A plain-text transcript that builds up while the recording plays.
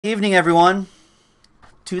Evening, everyone.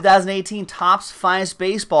 2018 Topps Finest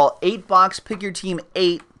Baseball 8-box Pick Your Team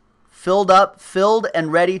 8. Filled up, filled,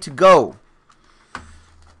 and ready to go.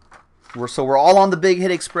 We're all on the Big Hit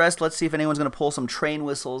Express. Let's see if anyone's going to pull some train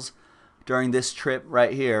whistles during this trip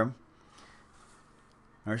right here.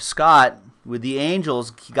 Or Scott with the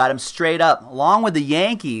Angels. He got him straight up. Along with the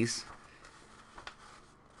Yankees.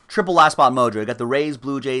 Triple last spot mojo. He got the Rays,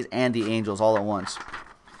 Blue Jays, and the Angels all at once.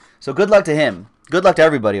 So good luck to him. Good luck to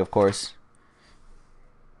everybody, of course.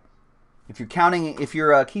 If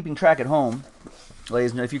you're keeping track at home,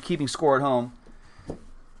 ladies and gentlemen, if you're keeping score at home,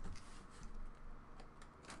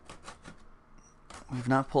 we've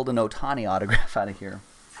not pulled an Ohtani autograph out of here.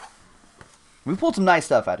 We pulled some nice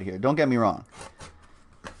stuff out of here. Don't get me wrong,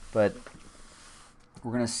 but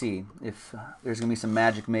we're gonna see if there's gonna be some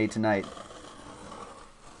magic made tonight.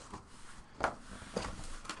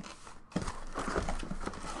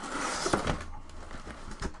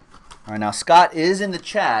 All right, now Scott is in the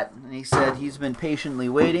chat, and he said he's been patiently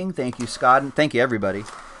waiting. Thank you, Scott, and thank you, everybody.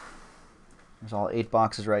 There's all 8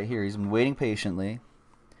 boxes right here. He's been waiting patiently.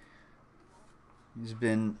 He's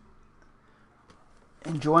been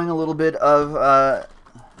enjoying a little bit of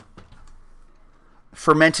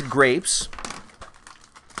fermented grapes,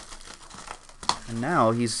 and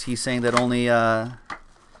now he's saying that only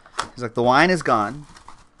he's like, the wine is gone.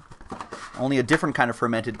 Only a different kind of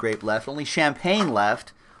fermented grape left. Only champagne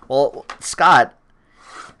left. Well, Scott,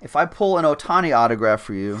 if I pull an Ohtani autograph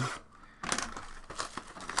for you,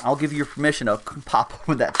 I'll give you permission to pop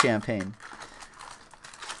open that champagne.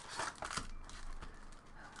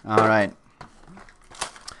 All right.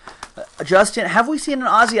 Justin, have we seen an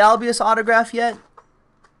Ozzie Albies autograph yet?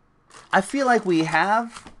 I feel like we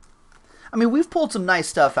have. I mean, we've pulled some nice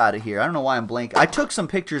stuff out of here. I don't know why I'm blanking. I took some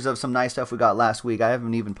pictures of some nice stuff we got last week. I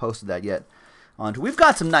haven't even posted that yet. We've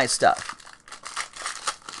got some nice stuff.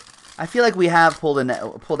 I feel like we have pulled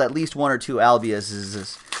at least 1 or 2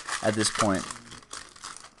 Albieses at this point.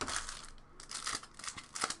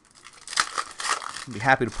 I'd be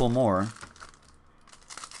happy to pull more.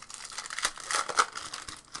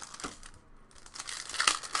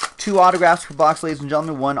 Two autographs per box, ladies and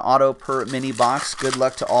gentlemen. 1 auto per mini box. Good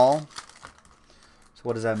luck to all. So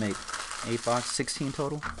what does that make? 8 box, 16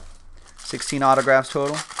 total? 16 autographs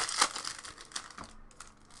total.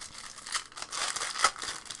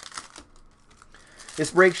 This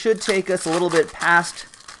break should take us a little bit past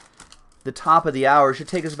the top of the hour. It should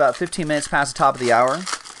take us about 15 minutes past the top of the hour.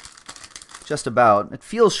 Just about. It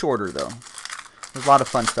feels shorter, though. There's a lot of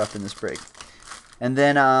fun stuff in this break. And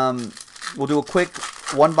then we'll do a quick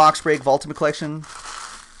 1-box break of Ultimate Collection.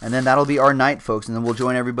 And then that'll be our night, folks. And then we'll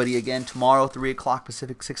join everybody again tomorrow, 3 o'clock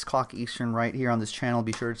Pacific, 6 o'clock Eastern, right here on this channel.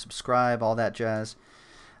 Be sure to subscribe, all that jazz.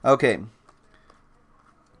 Okay.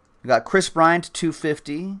 We got Chris Bryant,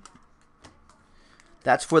 250.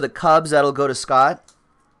 That's for the Cubs. That'll go to Scott.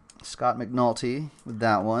 Scott McNulty with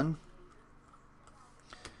that one.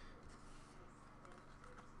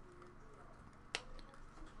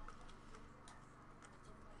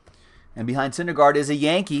 And behind Syndergaard is a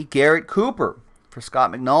Yankee, Garrett Cooper, for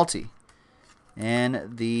Scott McNulty.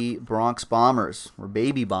 And the Bronx Bombers, or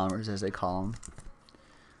Baby Bombers as they call them,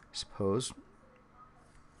 I suppose.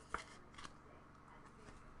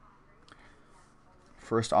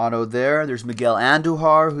 First auto there. There's Miguel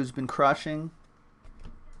Andujar, who's been crushing.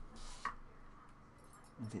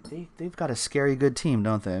 They've got a scary good team,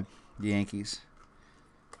 don't they? The Yankees.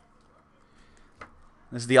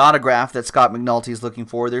 This is the autograph that Scott McNulty is looking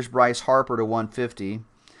for. There's Bryce Harper to 150.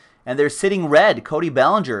 And there's sitting red, Cody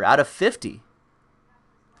Bellinger out of 50.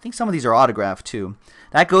 I think some of these are autographed, too.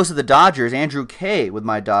 That goes to the Dodgers. Andrew K. with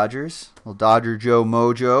my Dodgers. Little Dodger Joe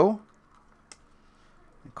Mojo.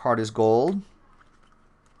 The card is gold.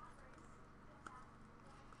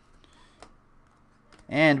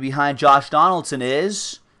 And behind Josh Donaldson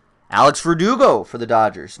is Alex Verdugo for the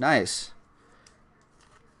Dodgers. Nice.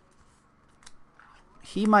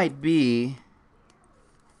 He might be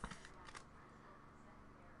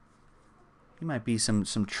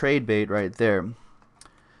some trade bait right there.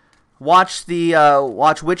 Watch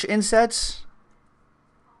which insets?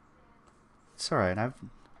 It's all right.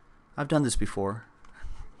 I've done this before.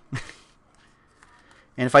 And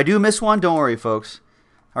if I do miss one, don't worry, folks.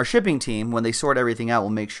 Our shipping team, when they sort everything out, will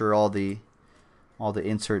make sure all the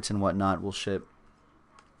inserts and whatnot will ship,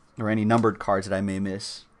 or any numbered cards that I may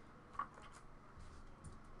miss.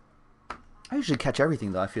 I usually catch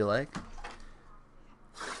everything, though, I feel like.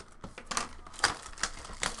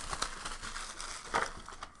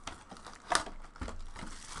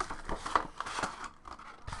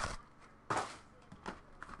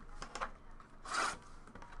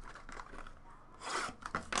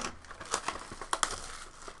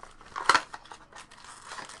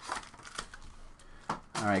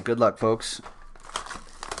 All right, good luck, folks.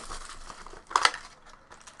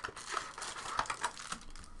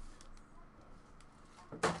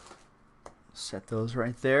 Set those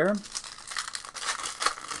right there.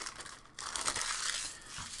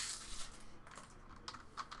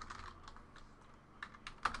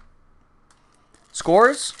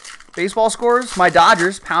 Scores, baseball scores. My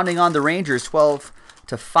Dodgers pounding on the Rangers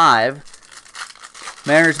 12-5.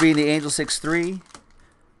 Mariners beating the Angels 6-3.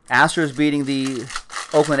 Astros beating the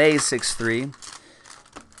Oakland A's 6-3.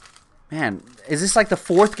 Man, is this like the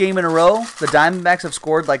 4th game in a row? The Diamondbacks have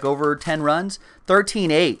scored like over 10 runs.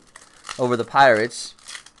 13-8 over the Pirates.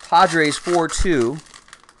 Padres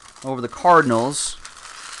 4-2 over the Cardinals.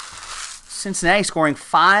 Cincinnati scoring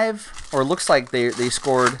 5, or looks like they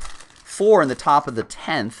scored 4 in the top of the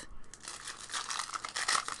 10th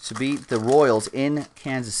to beat the Royals in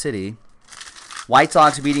Kansas City. White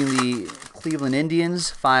Sox beating the Cleveland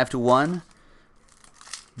Indians 5-1.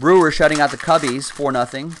 Brewers shutting out the Cubbies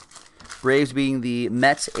 4-0. Braves beating the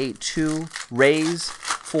Mets 8-2. Rays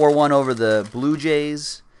 4-1 over the Blue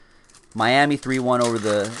Jays. Miami 3-1 over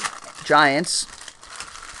the Giants.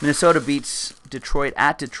 Minnesota beats Detroit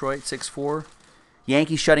at Detroit 6-4.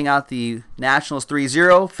 Yankees shutting out the Nationals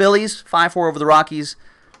 3-0. Phillies 5-4 over the Rockies.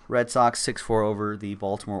 Red Sox 6-4 over the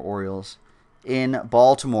Baltimore Orioles in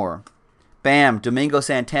Baltimore. Bam, Domingo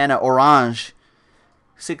Santana, orange.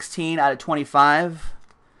 16 out of 25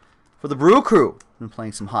 for the Brew Crew. Been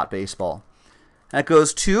playing some hot baseball. That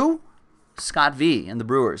goes to Scott V and the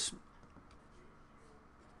Brewers.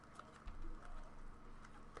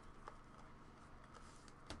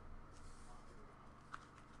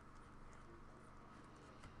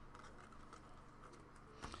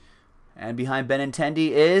 And behind Benintendi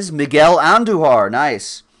is Miguel Andujar.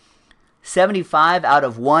 Nice. 75 out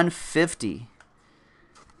of 150.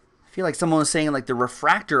 I feel like someone was saying like the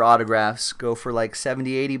refractor autographs go for like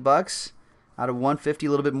 70, 80 bucks. Out of 150, a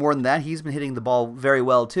little bit more than that. He's been hitting the ball very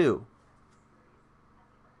well too.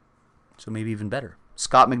 So maybe even better.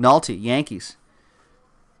 Scott McNulty, Yankees.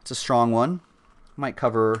 It's a strong one. Might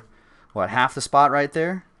cover, what, half the spot right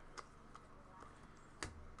there?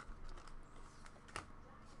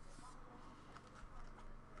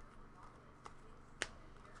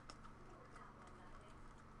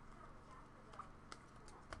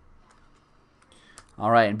 All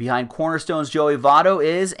right, and behind Cornerstone's Joey Votto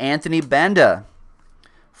is Anthony Benda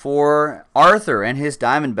for Arthur and his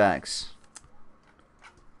Diamondbacks.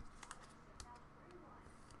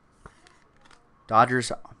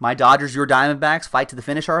 Dodgers, my Dodgers, your Diamondbacks, fight to the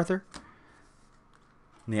finish, Arthur.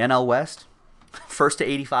 In the NL West, 1st to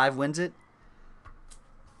 85 wins it.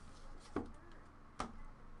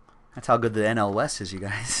 That's how good the NL West is, you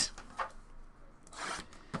guys.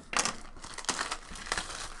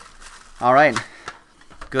 All right.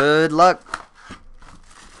 Good luck.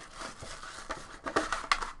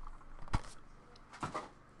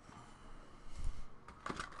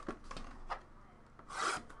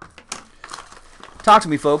 Talk to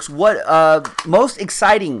me, folks. What most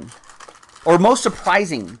exciting or most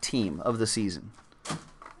surprising team of the season?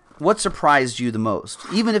 What surprised you the most?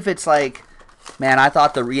 Even if it's like, man, I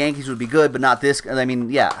thought the Yankees would be good, but not this. I mean,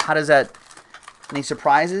 yeah. How does that? Any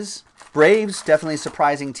surprises? Braves, definitely a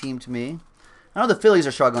surprising team to me. I know the Phillies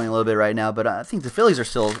are struggling a little bit right now, but I think the Phillies are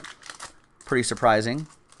still pretty surprising.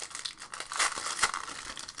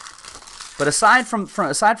 But aside from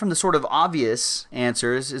the sort of obvious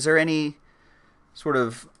answers, is there any sort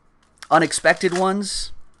of unexpected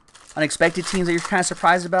ones, unexpected teams that you're kind of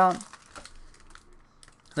surprised about,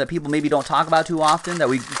 that people maybe don't talk about too often, that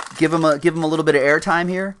we give them a little bit of airtime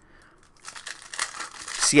here?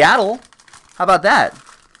 Seattle, how about that?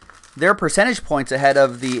 They're percentage points ahead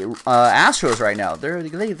of the Astros right now. They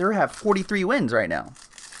have 43 wins right now.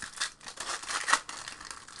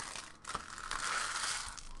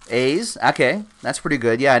 A's, okay, that's pretty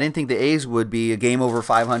good. Yeah, I didn't think the A's would be a game over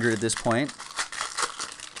 500 at this point.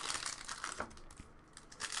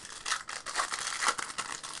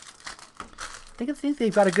 I think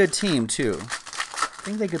they've got a good team too. I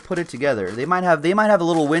think they could put it together. They might have a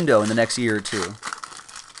little window in the next year or two.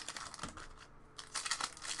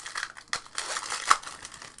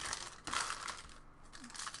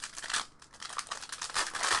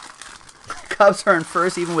 Cubs are in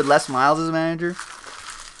first, even with Les Miles as a manager.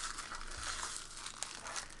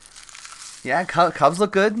 Yeah, Cubs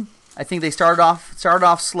look good. I think they started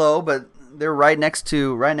off slow, but they're right next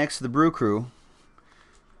to the Brew Crew.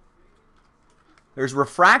 There's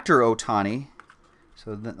Refractor Ohtani,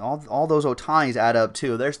 so all those Ohtanis add up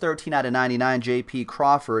too. There's 13 out of 99. J.P.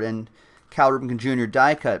 Crawford and Cal Ripken Jr.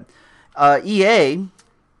 die cut. EA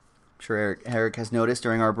sure Eric has noticed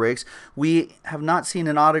during our breaks. We have not seen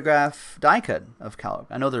an autograph die cut of Cal.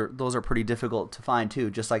 I know those are pretty difficult to find too,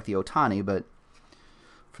 just like the Ohtani. But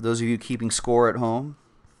for those of you keeping score at home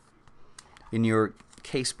in your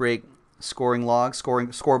case break scoring log,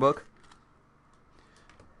 scorebook,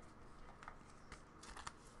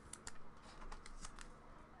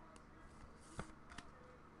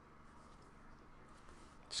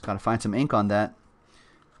 just got to find some ink on that.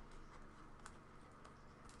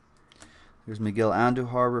 There's Miguel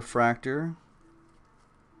Andujar refractor.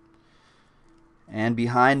 And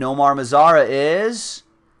behind Nomar Mazara is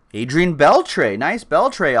Adrian Beltre. Nice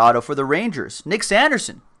Beltre auto for the Rangers. Nick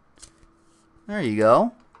Sanderson. There you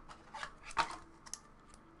go.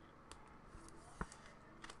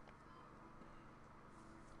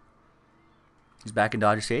 He's back in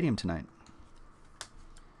Dodger Stadium tonight.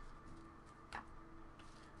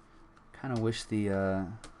 Kind of wish the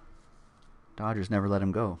Dodgers never let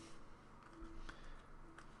him go.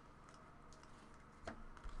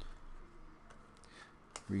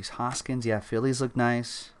 Rhys Hoskins, yeah, Phillies look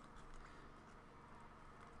nice.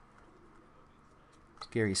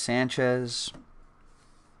 Gary Sanchez.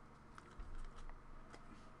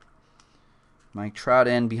 Mike Trout,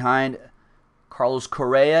 and behind Carlos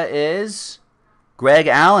Correa is Greg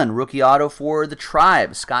Allen, rookie auto for the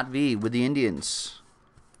Tribe. Scott V with the Indians.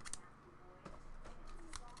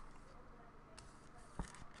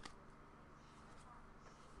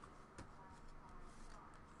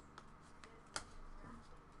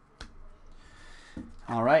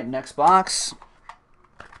 All right, next box.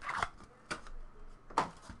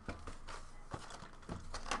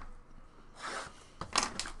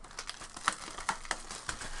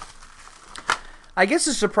 I guess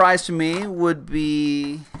a surprise to me would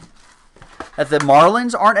be that the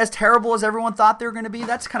Marlins aren't as terrible as everyone thought they were going to be.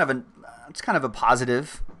 That's kind of a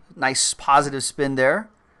positive, nice positive spin there,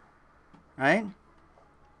 right?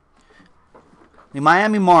 The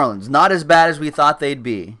Miami Marlins, not as bad as we thought they'd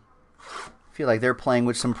be. I feel like they're playing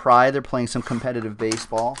with some pride. They're playing some competitive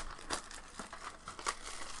baseball.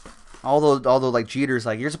 Although like Jeter's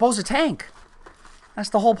like, you're supposed to tank. That's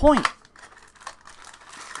the whole point.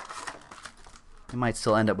 They might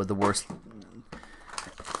still end up with the worst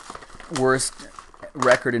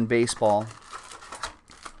record in baseball.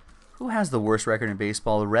 Who has the worst record in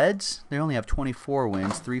baseball? The Reds? They only have 24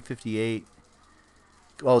 wins, 358.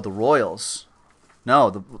 Oh, the Royals. No,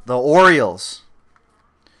 the Orioles.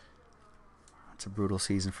 It's a brutal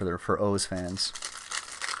season for O's fans.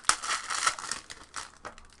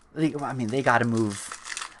 They got to move.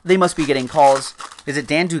 They must be getting calls. Is it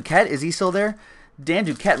Dan Duquette? Is he still there? Dan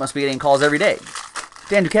Duquette must be getting calls every day.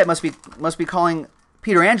 Dan Duquette must be calling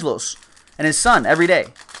Peter Angelos and his son every day.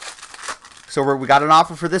 So we got an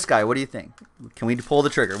offer for this guy. What do you think? Can we pull the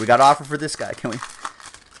trigger? We got an offer for this guy. Can we?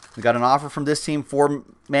 We got an offer from this team for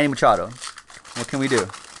Manny Machado. What can we do?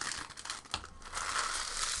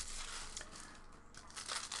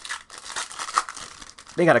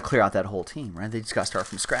 They got to clear out that whole team, right? They just got to start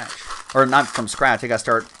from scratch. Or not from scratch. They got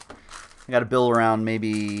to build around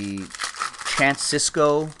maybe Chance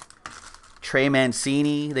Sisco, Trey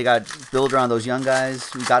Mancini. They got to build around those young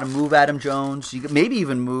guys. You got to move Adam Jones. You maybe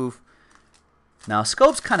even move. Now,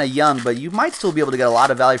 Scope's kind of young, but you might still be able to get a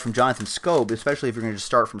lot of value from Jonathan Scope, especially if you're going to just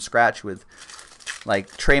start from scratch with,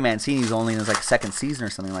 like, Trey Mancini's only in his, like, second season or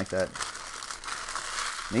something like that.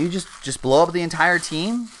 Maybe just blow up the entire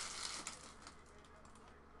team.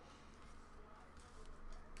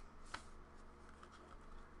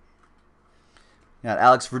 Got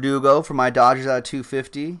Alex Verdugo for my Dodgers out of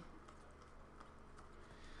 250.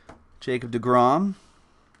 Jacob deGrom.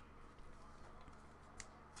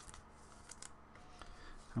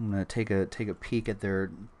 I'm going to take a peek at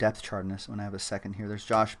their depth chart in this when I have a second here. There's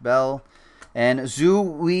Josh Bell and Zhu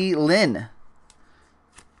Wei Lin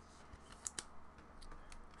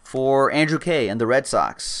for Andrew Kay and the Red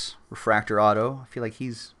Sox. Refractor auto. I feel like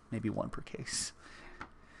he's maybe one per case.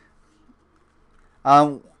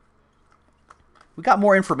 We got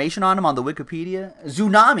more information on him on the Wikipedia.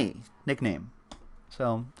 Tsunami nickname.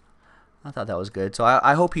 So I thought that was good. So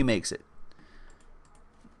I hope he makes it.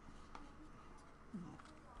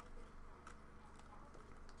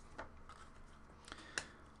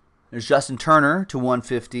 There's Justin Turner to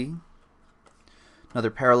 150.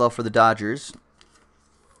 Another parallel for the Dodgers.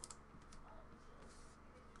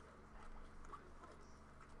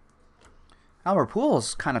 Albert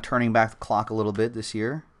Pujols kind of turning back the clock a little bit this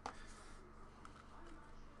year.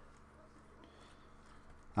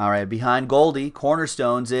 All right, behind Goldie,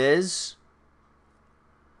 Cornerstones is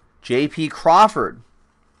J.P. Crawford.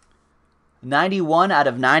 91 out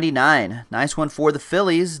of 99. Nice one for the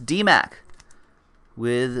Phillies. D-Mac.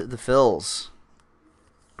 with the Phils.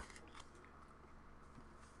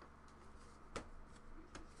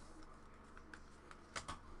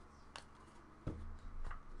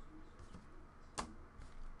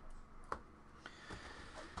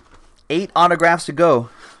 Eight autographs to go.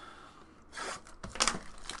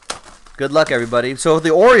 Good luck, everybody. So the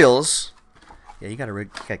Orioles, yeah, you gotta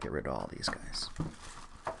get rid of all these guys.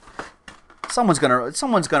 Someone's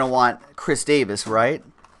gonna want Chris Davis, right?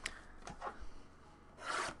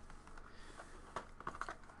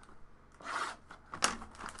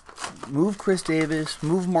 Move Chris Davis.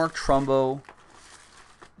 Move Mark Trumbo.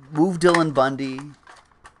 Move Dylan Bundy.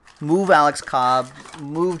 Move Alex Cobb.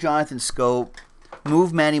 Move Jonathan Scope.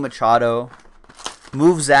 Move Manny Machado.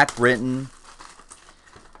 Move Zach Britton.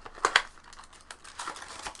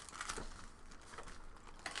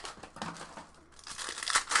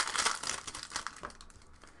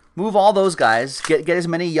 Move all those guys. Get as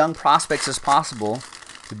many young prospects as possible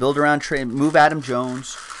to build around Trey. Move Adam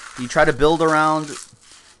Jones. You try to build around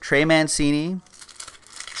Trey Mancini,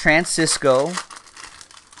 Trent Cisco,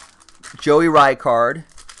 Joey Ricard,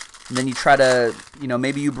 and then you try to,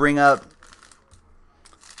 maybe you bring up.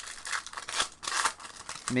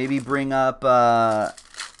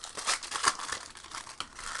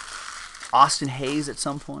 Austin Hayes at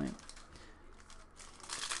some point.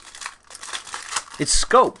 It's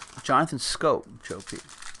Scope. Jonathan Scope, Joe P.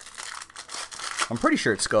 I'm pretty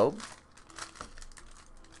sure it's Scope.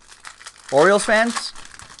 Orioles fans?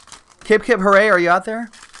 Kip Kip Hooray, are you out there?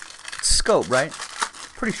 It's Scope, right?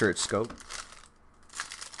 Pretty sure it's Scope.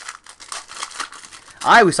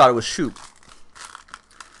 I always thought it was Shoop.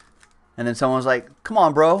 And then someone was like, come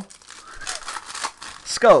on, bro.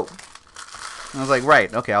 Scope. And I was like,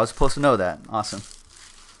 right. Okay, I was supposed to know that. Awesome.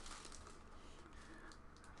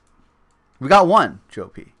 We got one, Joe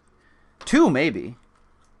P. Two, maybe.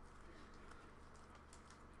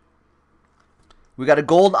 We got a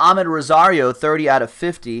gold Ahmed Rosario, 30 out of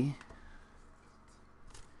 50.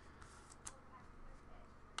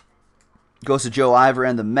 Goes to Joe Ivor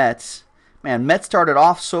and the Mets. Man, Mets started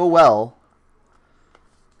off so well.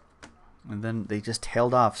 And then they just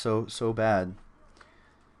tailed off so bad.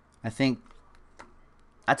 I think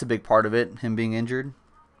that's a big part of it, him being injured.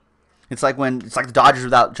 It's like the Dodgers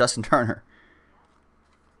without Justin Turner.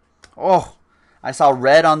 Oh, I saw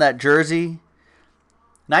red on that jersey.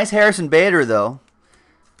 Nice Harrison Bader, though.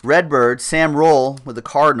 Redbird, Sam Roll with the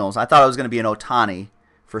Cardinals. I thought it was going to be an Ohtani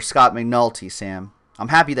for Scott McNulty, Sam. I'm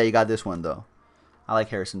happy that you got this one, though. I like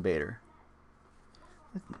Harrison Bader.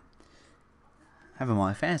 I have him on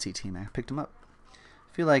my fantasy team. I picked him up.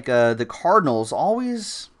 I feel like the Cardinals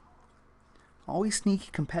always sneaky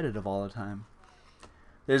competitive all the time.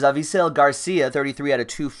 There's Avisail Garcia, 33 out of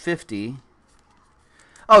 250.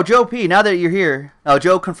 Oh, Joe P., now that you're here. Oh,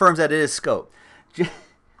 Joe confirms that it is Scope.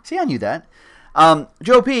 See, I knew that.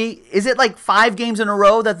 Joe P., is it like 5 games in a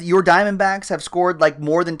row that your Diamondbacks have scored like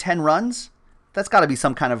more than 10 runs? That's got to be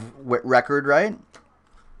some kind of record, right?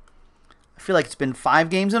 I feel like it's been 5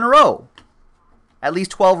 games in a row. At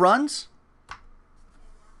least 12 runs?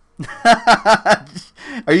 Are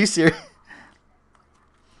you serious?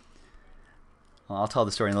 Well, I'll tell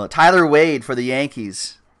the story in a little. Tyler Wade for the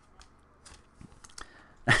Yankees.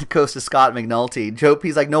 Goes to Scott McNulty. Joe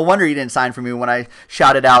P's like, no wonder he didn't sign for me when I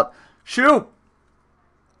shouted out, Shoop!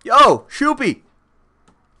 Yo, Shoopy!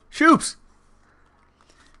 Shoops!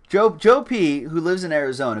 Joe P, who lives in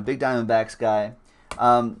Arizona, big Diamondbacks guy,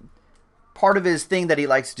 part of his thing that he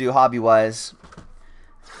likes to do hobby-wise,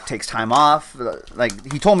 takes time off.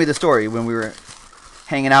 Like, he told me the story when we were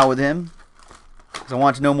hanging out with him. Because I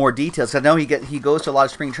wanted to know more details. I know he goes to a lot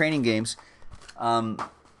of spring training games in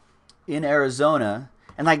Arizona.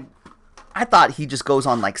 And, like, I thought he just goes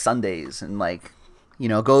on, like, Sundays and, like,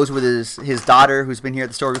 goes with his daughter, who's been here at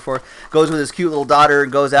the store before, goes with his cute little daughter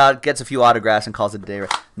and goes out, gets a few autographs and calls it a day.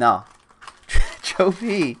 No. Joe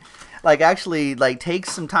P, like, actually, like,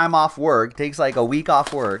 takes some time off work, takes, like, a week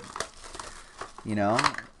off work,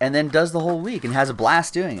 and then does the whole week and has a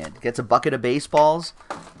blast doing it. Gets a bucket of baseballs,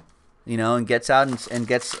 and gets out and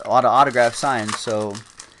gets a lot of autographs signed. So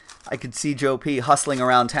I could see Joe P hustling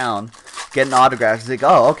around town, getting autographs. He's like,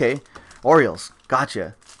 oh, okay, Orioles,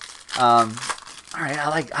 gotcha. All right,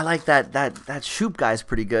 I like that Shoop guy's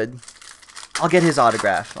pretty good. I'll get his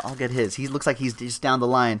autograph. I'll get his. He looks like he's just down the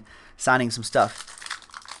line signing some stuff.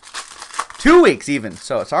 2 weeks even.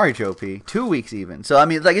 So sorry, Joe P. 2 weeks even. So I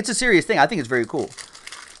mean, like, it's a serious thing. I think it's very cool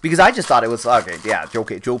because I just thought it was okay. Yeah,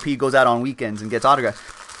 Joe P goes out on weekends and gets autographs.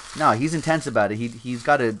 No, he's intense about it. He's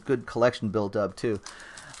got a good collection built up too.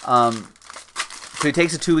 So he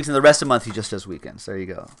takes it 2 weeks, and the rest of the month he just does weekends. There you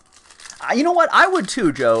go. You know what? I would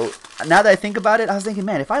too, Joe. Now that I think about it, I was thinking,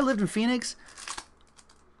 man, if I lived in Phoenix,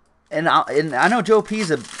 and I know Joe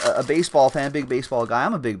P's a baseball fan, big baseball guy.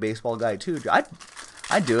 I'm a big baseball guy too.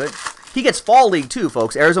 I'd do it. He gets Fall League too,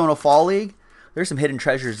 folks. Arizona Fall League. There's some hidden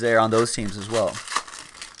treasures there on those teams as well.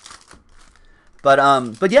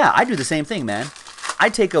 But yeah, I do the same thing, man.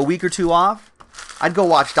 I'd take a week or two off. I'd go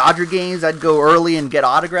watch Dodger games. I'd go early and get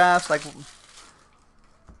autographs. Like,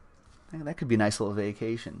 man, that could be a nice little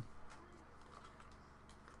vacation.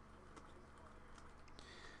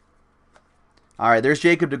 All right, there's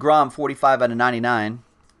Jacob deGrom, 45 out of 99.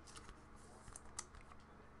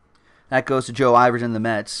 That goes to Joe Iverson, the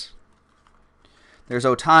Mets. There's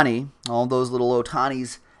Ohtani. All those little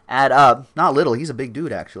Ohtanis add up. Not little, he's a big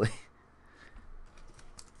dude, actually.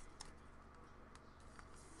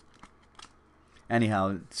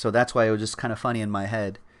 Anyhow, so that's why it was just kind of funny in my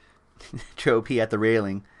head. Joe P at the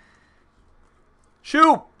railing.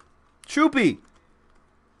 Shoop! Shoopy!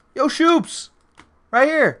 Yo, Shoops! Right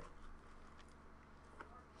here.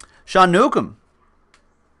 Sean Newcomb.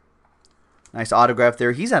 Nice autograph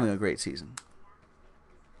there. He's having a great season.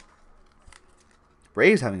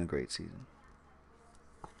 Braves having a great season.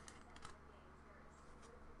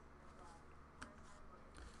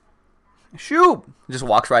 Shoot! Just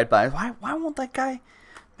walks right by. Why won't that guy?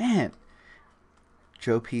 Man.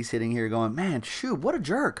 Joe P's sitting here going, man, shoot, what a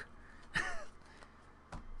jerk.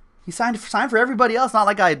 He signed for everybody else, not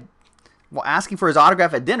like I asking for his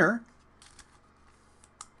autograph at dinner.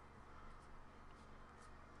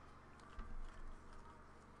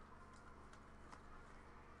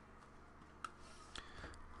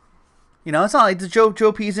 You know, it's not like the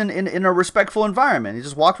Joe P's in a respectful environment. He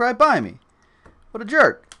just walked right by me. What a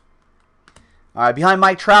jerk. All right, behind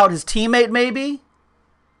Mike Trout, his teammate maybe?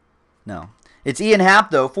 No. It's Ian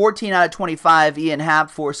Happ, though. 14 out of 25, Ian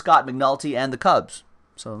Happ for Scott McNulty and the Cubs.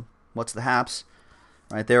 So, what's the Happs?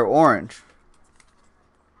 Right there, orange.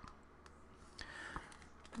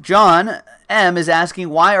 John M. is asking,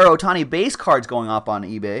 why are Ohtani base cards going up on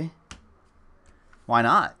eBay? Why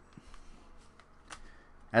not?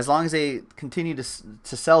 As long as they continue to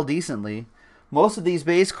sell decently, most of these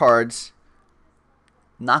base cards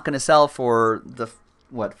not going to sell for the,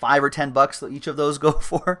 what, $5 or $10 that each of those go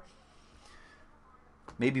for?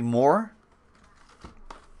 Maybe more?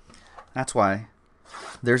 That's why.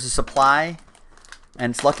 There's a supply,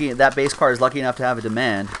 and it's lucky that base card is lucky enough to have a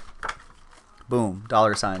demand. Boom,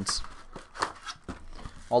 dollar signs.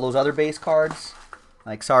 All those other base cards,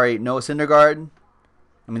 like, sorry, Noah Syndergaard.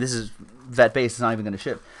 I mean, this is vet base. It's not even going to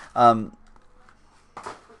ship. I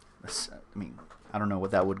mean, I don't know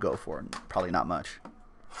what that would go for. Probably not much.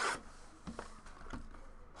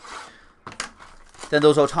 Then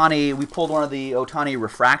those Ohtani, we pulled one of the Ohtani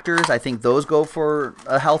refractors. I think those go for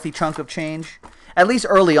a healthy chunk of change. At least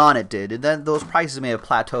early on it did. And then those prices may have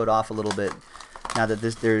plateaued off a little bit now that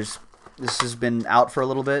this has been out for a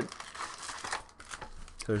little bit.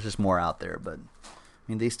 So there's just more out there. But, I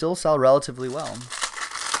mean, they still sell relatively well.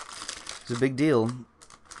 It's a big deal.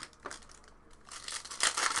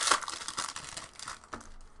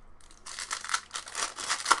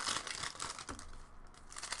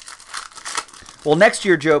 Well, next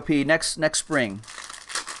year, Joe P, next spring.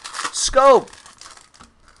 Scope!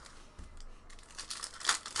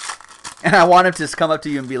 And I want him to come up to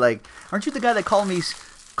you and be like, aren't you the guy that called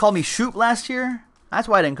me Shoop last year? That's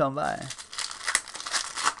why I didn't come by.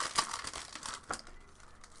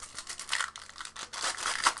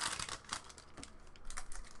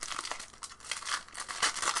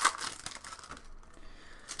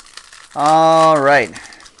 All right.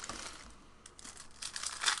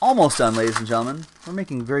 Almost done, ladies and gentlemen. We're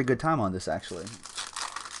making very good time on this, actually.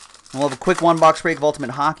 We'll have a quick one-box break of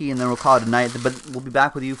Ultimate Hockey, and then we'll call it a night. But we'll be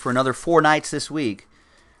back with you for another 4 nights this week.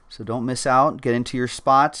 So don't miss out. Get into your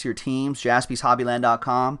spots, your teams,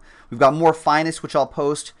 JaspysHobbyland.com. We've got more Finest, which I'll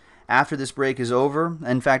post after this break is over.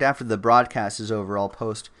 In fact, after the broadcast is over, I'll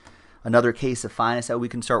post another case of Finest that we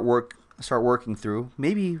can start working through.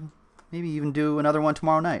 Maybe even do another one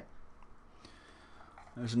tomorrow night.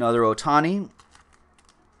 There's another Ohtani.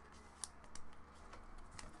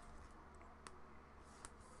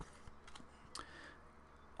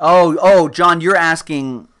 Oh, John, you're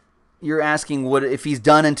asking would, if he's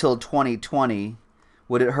done until 2020,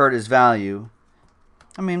 would it hurt his value?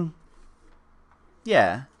 I mean,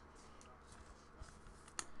 yeah.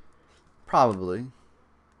 Probably.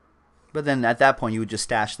 But then at that point you would just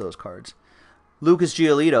stash those cards. Lucas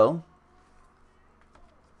Giolito.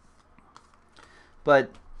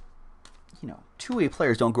 But, you know, two-way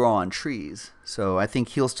players don't grow on trees. So I think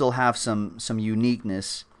he'll still have some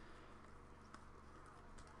uniqueness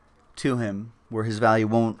to him where his value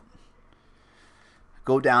won't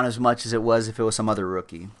go down as much as it was if it was some other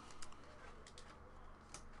rookie.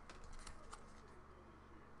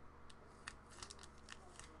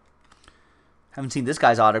 Haven't seen this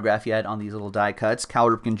guy's autograph yet on these little die cuts. Cal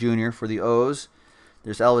Ripken Jr. for the O's.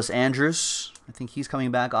 There's Elvis Andrus. I think he's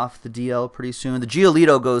coming back off the DL pretty soon. The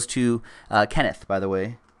Giolito goes to Kenneth, by the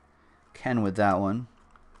way. Ken with that one.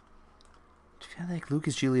 I like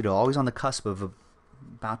Lucas Giolito, always on the cusp of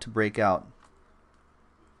about to break out.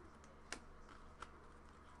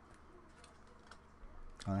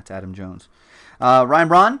 Oh, that's Adam Jones. Ryan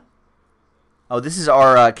Braun. Oh, this is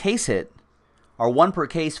our case hit. Our 1 per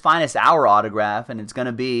case finest hour autograph, and it's going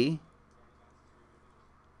to be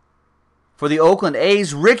for the Oakland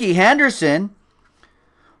A's, Ricky Henderson,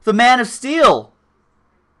 the Man of Steel.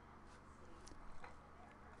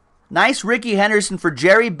 Nice Ricky Henderson for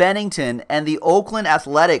Jerry Bennington and the Oakland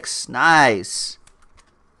Athletics. Nice.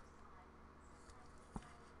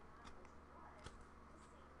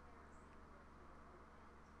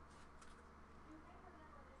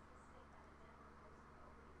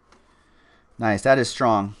 Nice. That is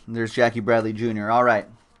strong. There's Jackie Bradley Jr. All right.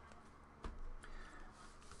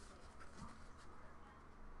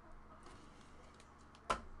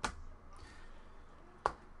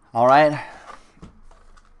 All right.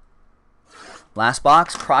 Last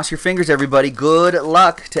box. Cross your fingers, everybody. Good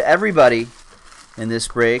luck to everybody in this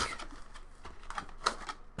break.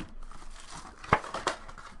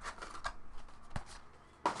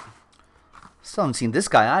 Still haven't seen this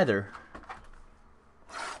guy either.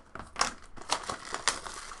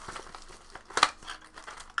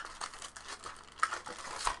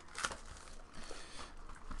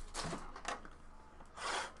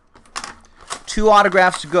 Two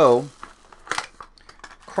autographs to go.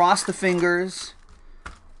 Cross the fingers.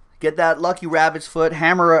 Get that lucky rabbit's foot.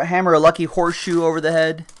 Hammer a lucky horseshoe over the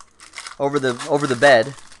head, over the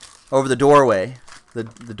bed, over the doorway, the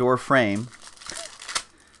door frame.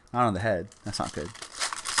 Not on the head. That's not good.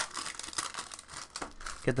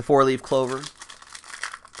 Get the 4-leaf clover.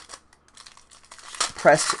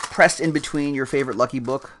 Pressed in between your favorite lucky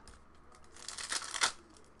book.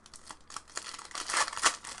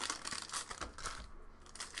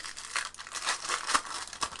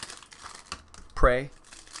 Pray.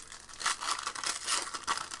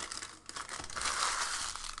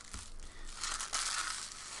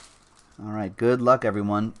 All right, good luck,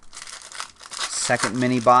 everyone. Second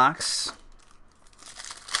mini box.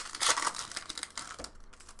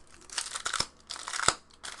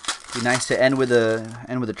 Be nice to end with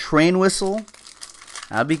a train whistle.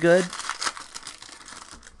 That'd be good.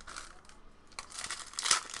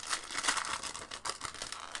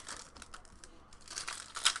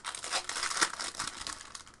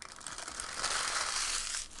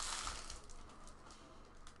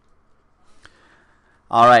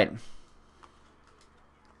 All right.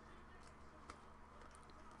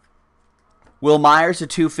 Will Myers to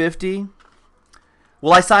 250.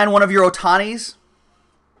 Will I sign one of your Otanis?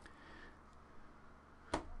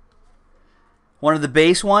 One of the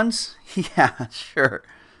base ones? Yeah, sure.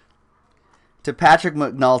 To Patrick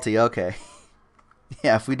McNulty. Okay.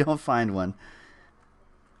 Yeah, if we don't find one.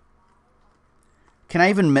 Can I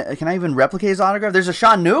even replicate his autograph? There's a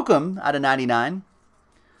Sean Newcomb out of 99.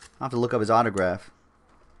 I'll have to look up his autograph.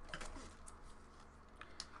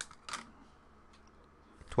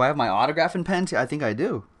 Do I have my autograph in pen? I think I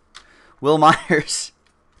do. Will Myers.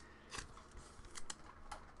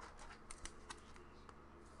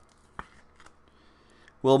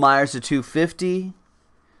 Will Myers to 250.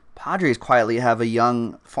 Padres quietly have a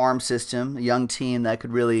young farm system, a young team that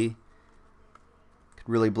could really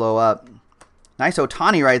blow up. Nice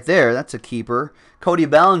Ohtani right there. That's a keeper. Cody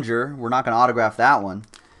Bellinger. We're not going to autograph that one.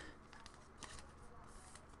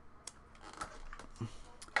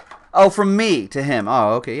 Oh, from me to him.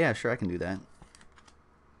 Oh, okay. Yeah, sure. I can do that.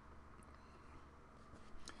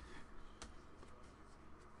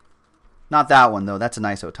 Not that one, though. That's a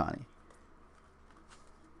nice Ohtani.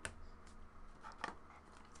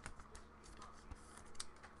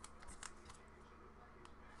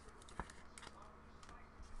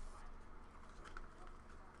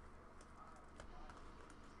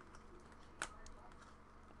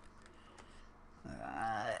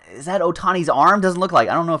 Is that Ohtani's arm? Doesn't look like.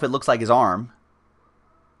 I don't know if it looks like his arm.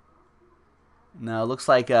 No, it looks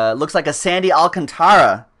like a Sandy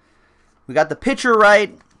Alcantara. We got the pitcher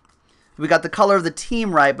right. We got the color of the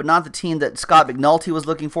team right, but not the team that Scott McNulty was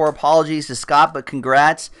looking for. Apologies to Scott, but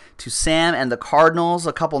congrats to Sam and the Cardinals.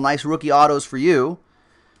 A couple nice rookie autos for you.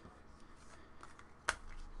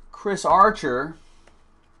 Chris Archer.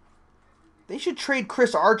 They should trade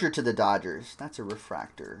Chris Archer to the Dodgers. That's a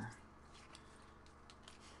refractor.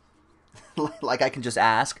 Like I can just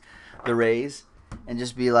ask the Rays and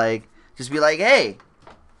just be like, hey,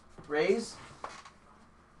 Rays.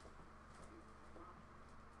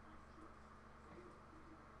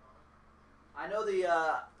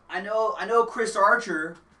 I know Chris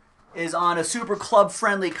Archer is on a super club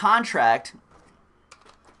friendly contract.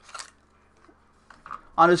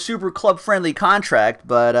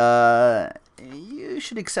 But you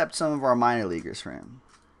should accept some of our minor leaguers for him.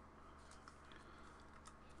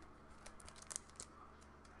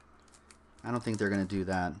 I don't think they're going to do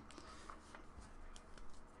that.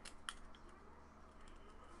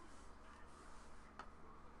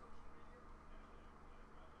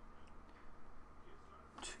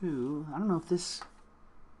 I don't know if this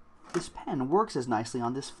pen works as nicely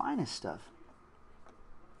on this finest stuff.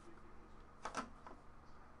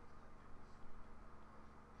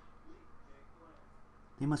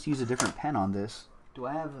 They must use a different pen on this. Do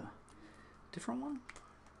I have a different one?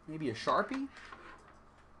 Maybe a Sharpie?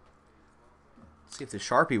 Let's see if the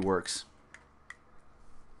Sharpie works.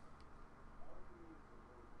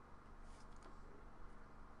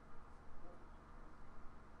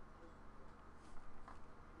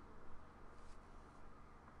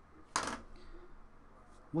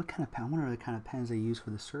 What kind of pen? I wonder the kind of pens they use for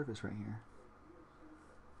the surface right here.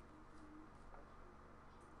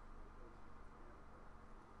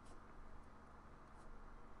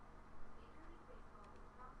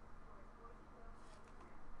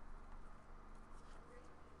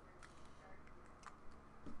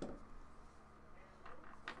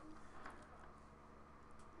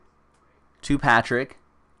 To Patrick,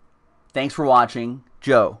 thanks for watching.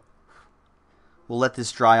 Joe. We'll let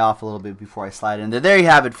this dry off a little bit before I slide in there. There you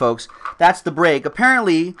have it, folks. That's the break.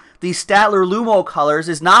 Apparently, the Statler Lumo colors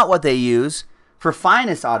is not what they use for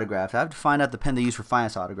finest autographs. I have to find out the pen they use for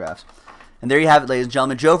finest autographs. And there you have it, ladies and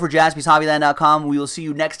gentlemen. Joe for JaspysHobbyland.com. We will see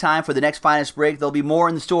you next time for the next finest break. There'll be more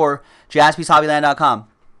in the store. JaspysHobbyland.com.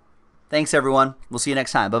 Thanks, everyone. We'll see you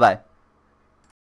next time. Bye-bye.